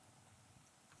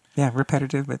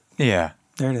 repetitive, but there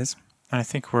it is. And I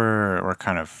think we're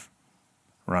kind of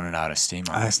running out of steam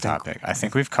on this topic. I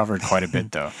think we've covered quite a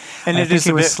bit, though. And I think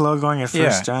it was slow going at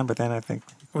first, John, but then I think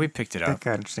we picked it up.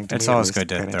 Got interesting to it's me, always good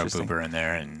to throw Buber in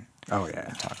there and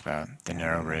talk about the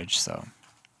narrow ridge. So,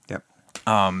 yep.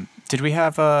 Did we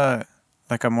have a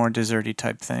more desserty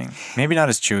type thing? Maybe not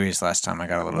as chewy as last time. I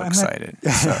got a little excited.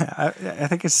 I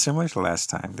think it's similar to last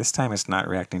time. This time it's not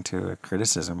reacting to a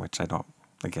criticism, which I don't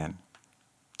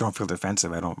feel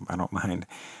defensive. I don't mind.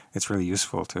 It's really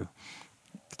useful to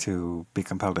be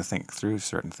compelled to think through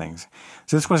certain things.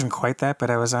 So this wasn't quite that, but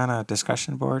I was on a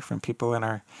discussion board from people in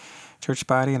our church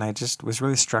body, and I just was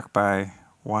really struck by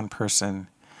one person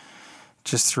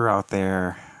just threw out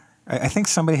there. I think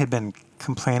somebody had been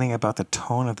complaining about the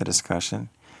tone of the discussion,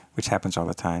 which happens all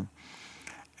the time.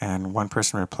 And one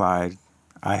person replied,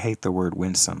 I hate the word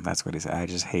winsome. That's what he said. I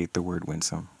just hate the word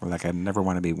winsome. Or I never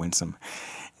want to be winsome.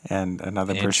 And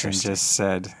another person just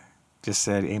said,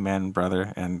 amen,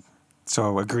 brother. And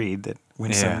so agreed that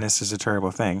winsomeness is a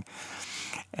terrible thing.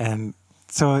 And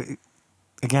so,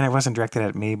 again, it wasn't directed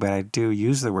at me, but I do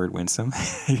use the word winsome.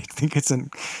 I think it's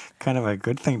kind of a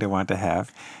good thing to want to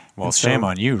have. Well, And shame so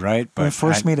on you, right? it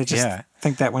forced me to just yeah.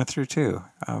 think that one through too.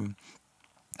 And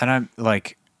I'm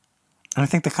like, And I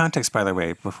think the context, by the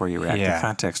way, before you react, Yeah. the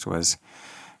context was,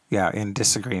 in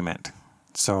disagreement.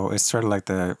 So it's sort of like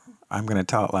I'm going to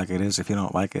tell it like it is. If you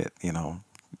don't like it,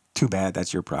 too bad,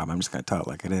 that's your problem. I'm just going to tell it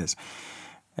like it is.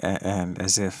 And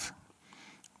as if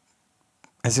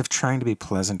trying to be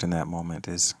pleasant in that moment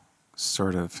is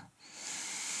sort of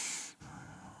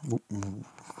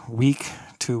weak,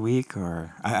 too weak,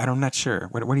 or I'm not sure.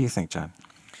 What do you think, John?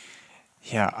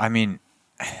 yeah, I mean,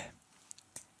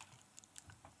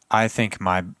 I think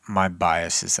my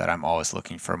bias is that I'm always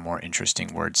looking for more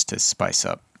interesting words to spice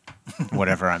up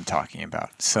whatever I'm talking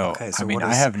about. So, Okay, so I mean, what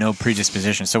I is- have no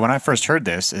predisposition. So when I first heard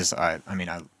this, I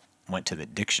went to the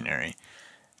dictionary,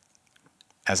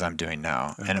 as I'm doing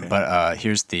now, Okay. but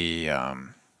here's the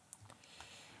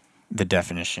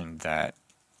definition that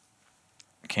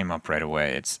came up right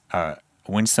away. It's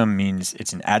winsome means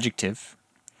it's an adjective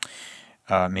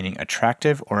meaning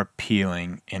attractive or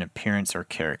appealing in appearance or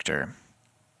character.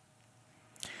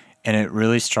 And it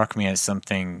really struck me as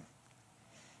something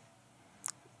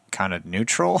kind of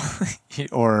neutral,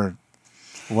 or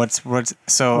what's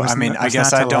so. What's I mean, not- I what's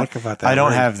guess not I to don't. like about that I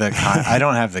don't word? have the. I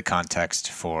don't have the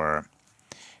context for,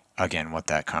 again, what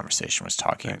that conversation was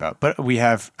talking Right. about. But we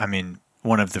have. I mean,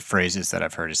 one of the phrases that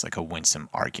I've heard is like a winsome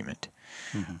argument,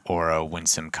 or a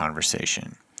winsome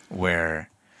conversation, where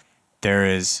there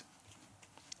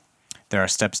are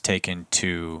steps taken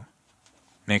to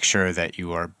make sure that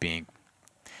you are being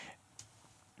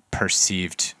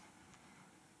perceived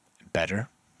better,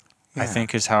 I Yeah.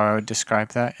 think is how I would describe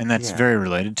that. And that's Yeah. very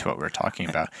related to what we're talking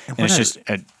about. and And it's what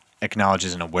just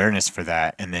acknowledges an awareness for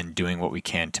that, and then doing what we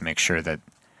can to make sure that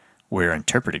we're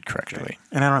interpreted correctly.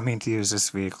 And I don't mean to use this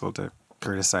vehicle to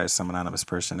criticize some anonymous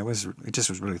person. It just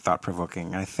was really thought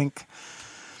provoking. I think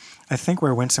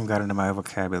where winsome got into my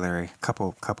vocabulary,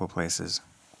 couple places.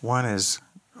 One is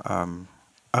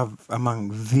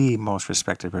among the most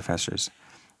respected professors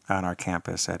on our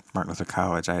campus at Martin Luther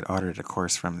College. I had audited a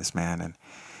course from this man, and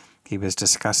he was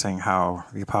discussing how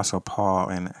the Apostle Paul,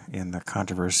 in the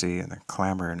controversy and the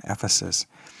clamor in Ephesus,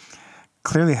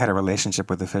 clearly had a relationship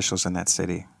with officials in that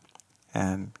city.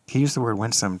 And he used the word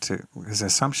winsome his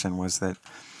assumption was that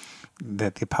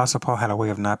the Apostle Paul had a way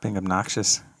of not being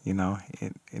obnoxious,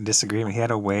 in disagreement. He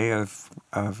had a way of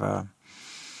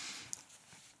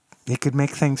he could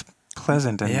make things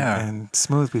pleasant and, Yeah. and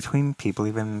smooth between people,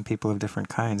 even people of different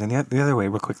kinds. And the other way,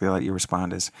 real quickly, I'll let you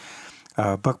respond, is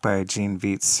a book by Gene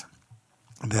Vietz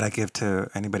that I give to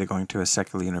anybody going to a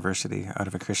secular university out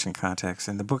of a Christian context.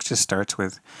 And the book just starts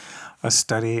with a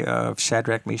study of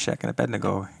Shadrach, Meshach, and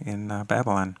Abednego in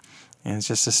Babylon. And it's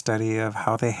just a study of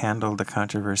how they handled the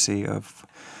controversy of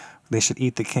they should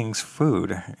eat the king's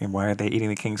food. And why are they eating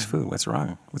the king's food? What's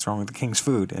wrong? What's wrong with the king's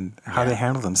food? And how they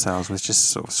handled themselves was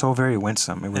just so very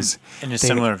winsome. It was In a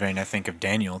similar vein, I think, of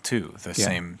Daniel too. The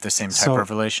same type So of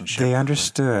relationship. They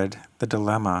understood the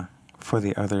dilemma for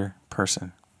the other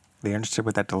person. They understood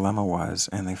what that dilemma was,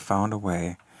 and they found a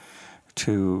way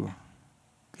to,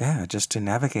 just to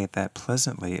navigate that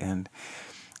pleasantly. And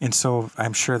so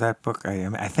I'm sure that book,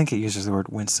 I think it uses the word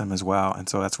winsome as well, and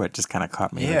so that's what just kind of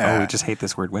caught me. Yeah. Like, we just hate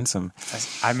this word winsome.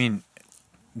 I mean,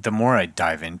 the more I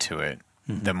dive into it,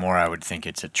 the more I would think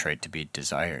it's a trait to be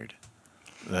desired.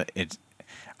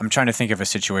 I'm trying to think of a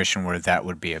situation where that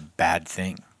would be a bad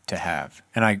thing to have.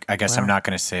 And I guess I'm Well- not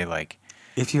going to say like,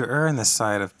 If you err on the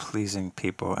side of pleasing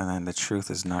people and then the truth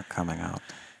is not coming out,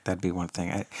 that'd be one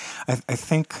thing. I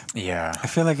think, yeah, I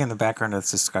feel like in the background of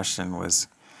this discussion was,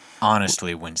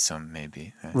 honestly winsome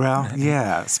maybe. well,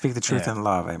 yeah, speak the truth Yeah. in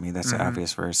love. I mean, that's an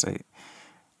obvious verse.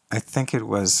 I think it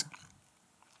was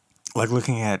like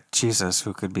looking at Jesus,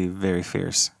 who could be very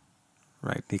fierce,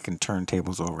 right? He can turn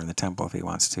tables over in the temple if he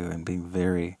wants to, and being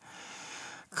very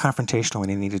confrontational when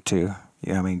he needed to.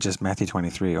 Yeah, I mean, just Matthew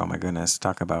 23, oh my goodness,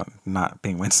 talk about not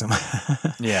being winsome.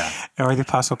 Yeah. Or the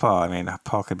Apostle Paul. I mean,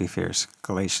 Paul could be fierce.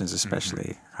 Galatians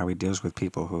especially, how he deals with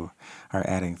people who are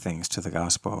adding things to the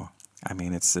gospel. I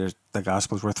mean, the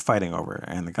gospel is worth fighting over,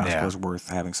 and the gospel Yeah. is worth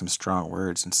having some strong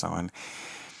words and so on.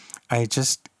 I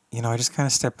just kind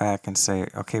of step back and say,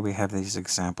 okay, we have these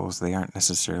examples. They aren't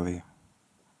necessarily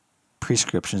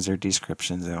prescriptions or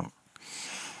descriptions.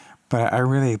 But I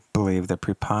really believe the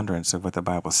preponderance of what the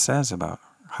Bible says about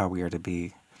how we are to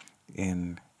be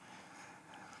when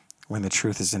the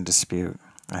truth is in dispute,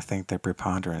 I think the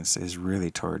preponderance is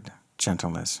really toward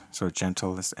gentleness. So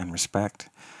gentleness and respect.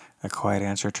 A quiet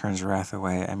answer turns wrath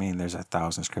away. I mean, there's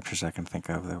 1,000 scriptures I can think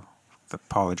of. The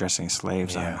Paul addressing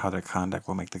slaves on Yeah. how their conduct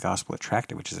will make the gospel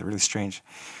attractive, which is a really strange.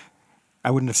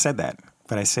 I wouldn't have said that,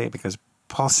 but I say it because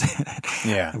Paul said it.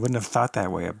 Yeah. I wouldn't have thought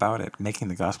that way about it. Making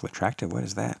the gospel attractive, what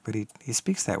is that? But he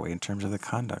speaks that way in terms of the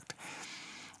conduct.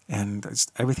 And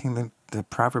it's everything that the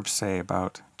Proverbs say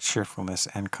about cheerfulness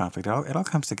and conflict, it all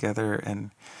comes together.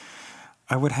 And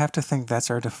I would have to think that's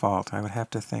our default. I would have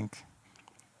to think,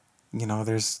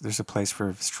 there's a place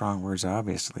for strong words,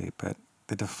 obviously, but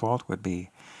the default would be,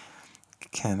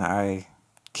 can I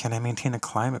maintain a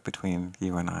climate between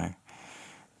you and I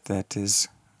that is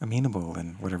amenable,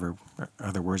 and whatever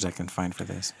other words I can find for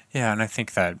this. Yeah, and I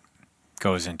think that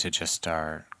goes into just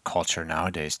our culture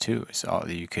nowadays too. So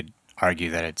you could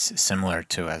argue that it's similar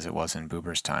to as it was in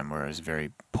Buber's time, where it was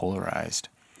very polarized,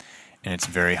 and it's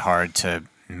very hard to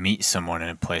meet someone in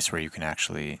a place where you can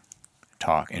actually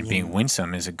talk. And being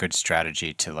winsome is a good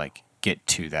strategy to get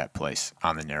to that place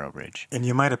on the narrow bridge. And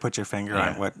you might have put your finger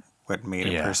on what made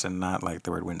a person not like the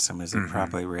word winsome. Is it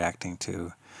probably reacting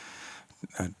to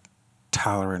a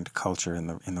tolerant culture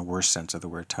in the worst sense of the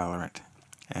word tolerant?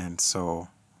 And so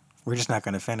we're just not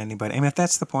going to offend anybody. I mean, if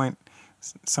that's the point,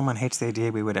 someone hates the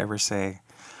idea we would ever say,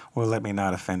 well, let me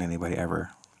not offend anybody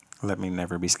ever. Let me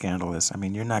never be scandalous. I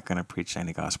mean, you're not going to preach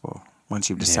any gospel once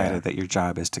you've decided that your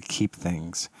job is to keep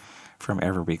things from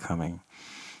ever becoming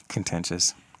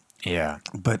contentious. Yeah.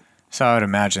 But so I would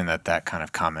imagine that kind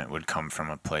of comment would come from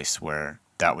a place where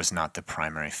that was not the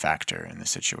primary factor in the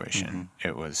situation.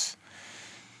 It was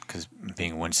because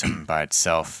being winsome by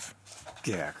itself.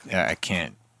 Yeah. I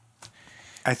can't.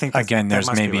 I think again,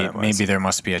 there's maybe there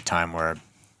must be a time where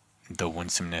the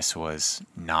winsomeness was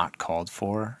not called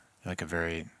for, it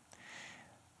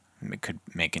could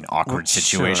make an awkward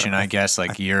situation, I guess.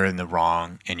 You're in the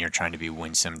wrong and you're trying to be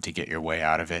winsome to get your way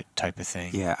out of it, type of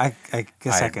thing. Yeah, I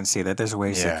guess I can see that. There's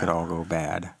ways it could all go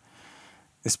bad,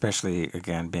 especially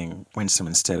again being winsome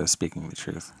instead of speaking the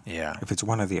truth. Yeah. If it's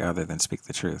one or the other, then speak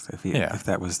the truth. If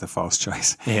that was the false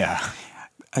choice. Yeah.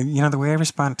 The way I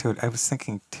respond to it, I was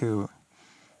thinking too.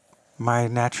 My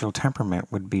natural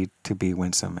temperament would be to be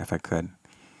winsome if I could.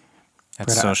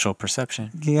 That's social perception.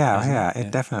 Yeah,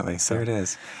 it definitely. So there it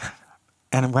is.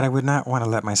 And what I would not want to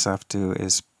let myself do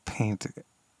is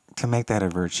to make that a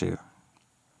virtue.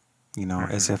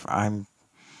 As if I'm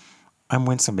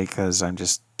winsome because I'm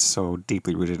just so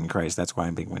deeply rooted in Christ. That's why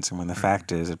I'm being winsome. When the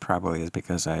fact is, it probably is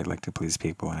because I like to please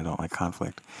people and I don't like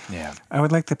conflict. Yeah. I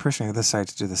would like the person on the other side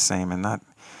to do the same, and not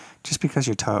just because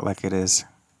you tell it like it is.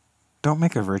 Don't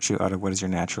make a virtue out of what is your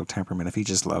natural temperament if you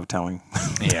just love telling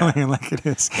it like it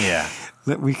is. Yeah.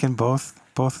 That we can both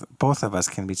of us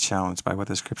can be challenged by what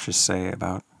the scriptures say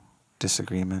about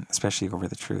disagreement, especially over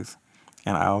the truth.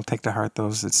 And I'll take to heart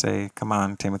those that say, come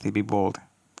on, Timothy, be bold.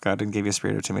 God didn't give you a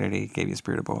spirit of timidity, he gave you a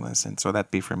spirit of boldness. And so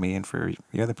that'd be for me. And for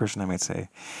the other person, I might say,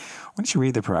 why don't you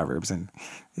read the Proverbs? And,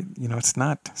 it's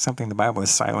not something the Bible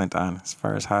is silent on as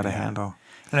far as how to handle.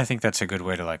 And I think that's a good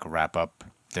way to wrap up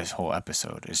this whole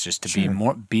episode, is just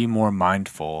to be more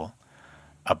mindful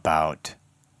about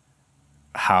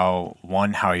how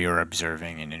you're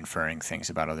observing and inferring things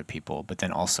about other people, but then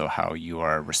also how you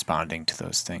are responding to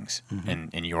those things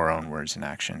in your own words and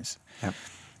actions. Yep.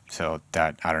 So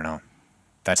that, I don't know,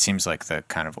 that seems like the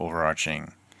kind of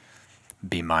overarching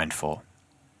be mindful.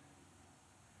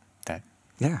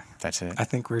 That's it. I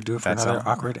think we're due for another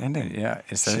awkward ending. Yeah.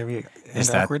 Should we end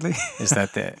awkwardly? Is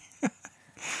that the...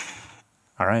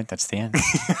 All right, that's the end.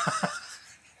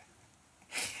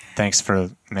 Thanks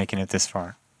for making it this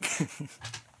far.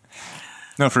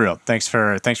 No, for real. Thanks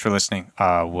for listening.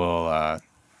 We'll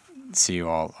see you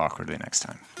all awkwardly next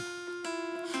time.